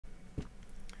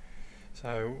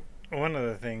So one of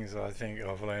the things I think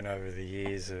I've learned over the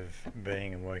years of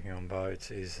being and working on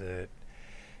boats is that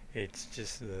it's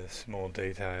just the small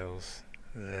details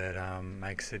that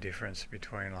makes the difference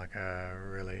between like a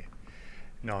really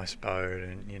nice boat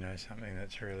and something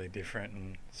that's really different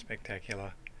and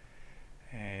spectacular.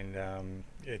 And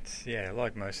it's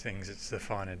like most things, it's the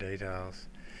finer details.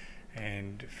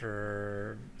 And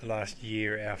for the last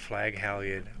year, our flag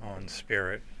halyard on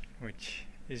Spirit, which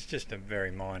is just a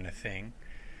very minor thing,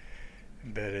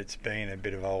 but it's been a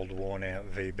bit of old worn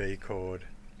out VB cord,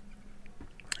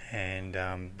 and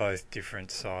both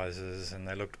different sizes, and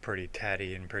they looked pretty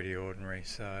tatty and pretty ordinary,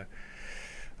 so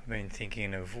I've been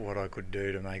thinking of what I could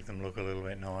do to make them look a little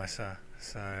bit nicer.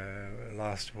 So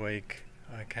last week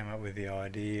I came up with the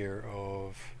idea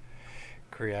of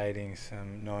creating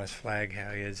some nice flag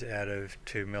halyards out of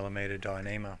 2mm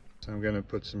Dyneema. So I'm going to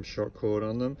put some shock cord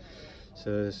on them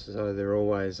so they're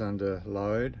always under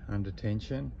load, under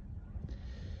tension.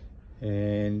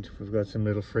 And we've got some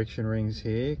little friction rings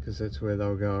here because that's where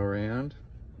they'll go around.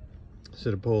 So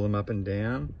to pull them up and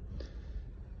down,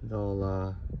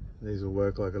 these will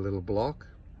work like a little block.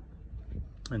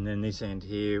 And then this end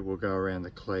here will go around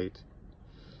the cleat,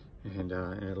 and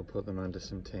it'll put them under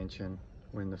some tension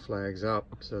when the flag's up.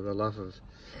 So the luff of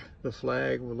the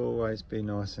flag will always be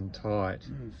nice and tight.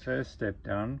 First step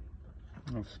done,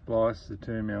 I've spliced the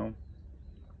 2mm,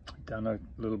 done a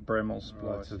little Bremel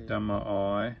splice. I've done my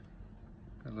eye,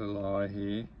 a little eye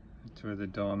here, that's where the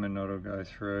diamond knot will go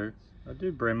through. I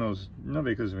do Bremels not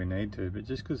because we need to, but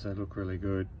just because they look really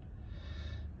good.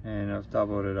 And I've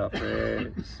doubled it up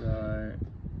there, so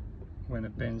when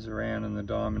it bends around and the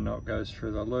diamond knot goes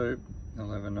through the loop,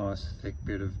 I'll have a nice thick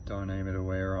bit of Dyneema to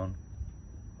wear on.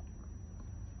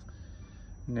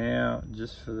 Now,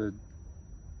 just for the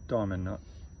diamond knot.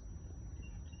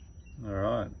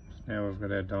 Alright, now we've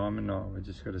got our diamond knot, we've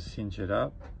just got to cinch it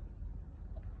up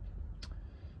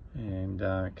and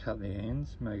cut the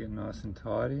ends, make it nice and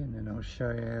tidy, and then I'll show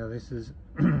you how this is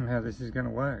how this is going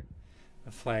to work.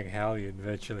 The flag halyard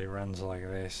virtually runs like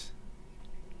this.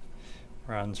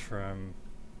 Runs from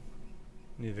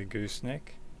near the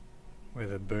gooseneck where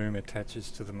the boom attaches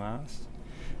to the mast,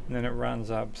 and then it runs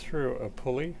up through a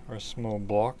pulley or a small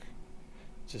block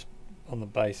just on the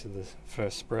base of the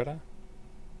first spreader,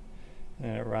 and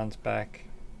then it runs back,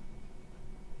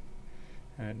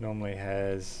 and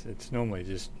it's normally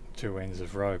just two ends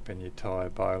of rope, and you tie a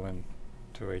bowline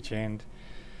to each end,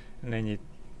 and then you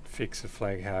fix a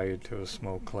flag halyard to a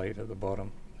small cleat at the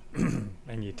bottom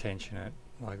and you tension it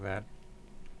like that.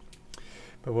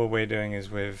 But what we're doing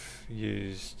is we've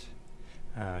used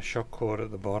shock cord at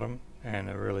the bottom and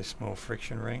a really small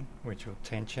friction ring which will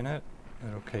tension it.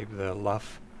 It'll keep the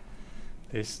luff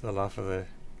of the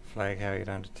flag halyard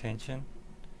under tension.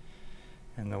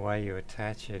 And the way you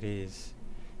attach it is,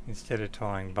 instead of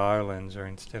tying bowlines or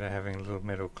instead of having little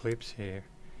metal clips here,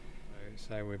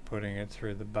 say we're putting it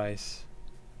through the base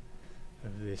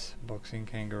of this boxing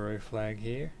kangaroo flag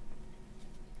here,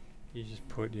 you just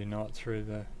put your knot through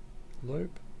the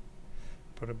loop,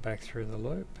 put it back through the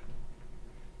loop,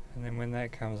 and then when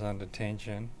that comes under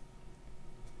tension,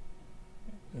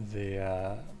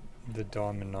 the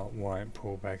diamond knot won't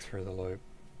pull back through the loop.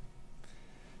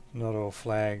 Not all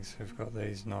flags have got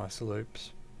these nice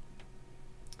loops.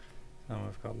 Some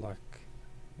have got, like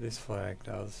this flag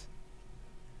does,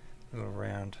 little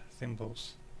round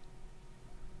thimbles.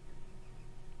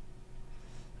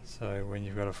 So when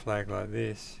you've got a flag like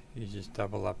this, you just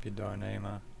double up your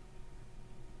Dyneema,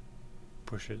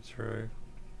 push it through,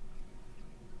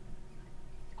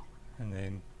 and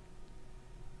then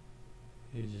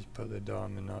you just put the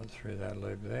diamond knot through that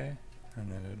loop there, and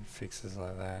then it fixes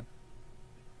like that.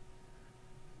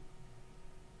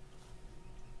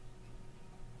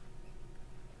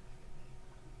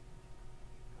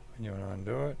 When you want to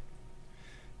undo it,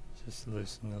 just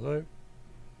loosen the loop,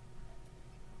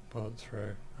 pull it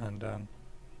through, undone.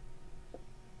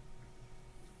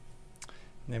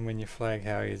 And then when your flag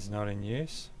halyard's not in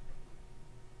use,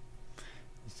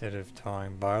 instead of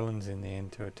tying bowlines in the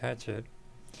end to attach it,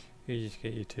 you just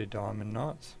get your two diamond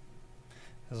knots.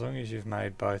 As long as you've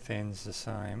made both ends the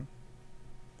same,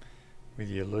 with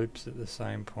your loops at the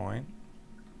same point,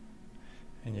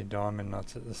 and your diamond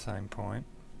knots at the same point,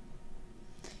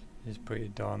 you just put your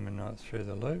diamond knot through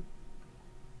the loop,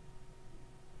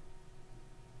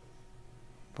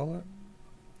 pull it,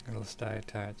 it'll stay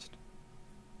attached.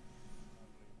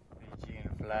 Fijian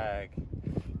flag,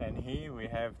 and here we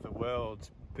have the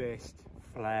world's best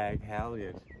flag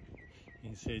halyard. You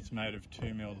can see it's made of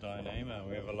 2mm Dyneema.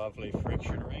 We have a lovely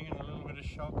friction ring and a little bit of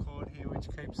shock cord here which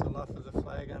keeps the luff of the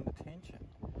flag under tension.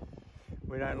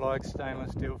 We don't like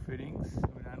stainless steel fittings.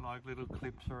 We don't like little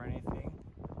clips or anything.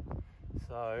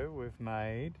 So we've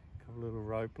made a couple little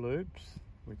rope loops,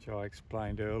 which I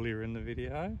explained earlier in the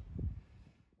video.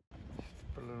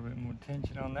 Just put a little bit more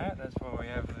tension on that. That's why we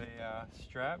have the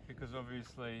strap, because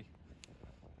obviously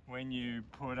when you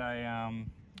put a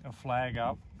flag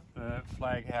up, the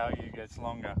flag halyard gets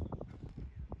longer.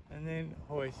 And then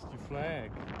hoist your flag.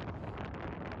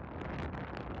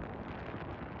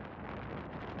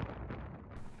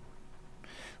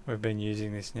 We've been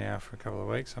using this now for a couple of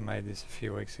weeks. I made this a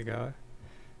few weeks ago,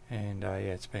 and yeah,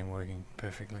 it's been working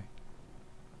perfectly.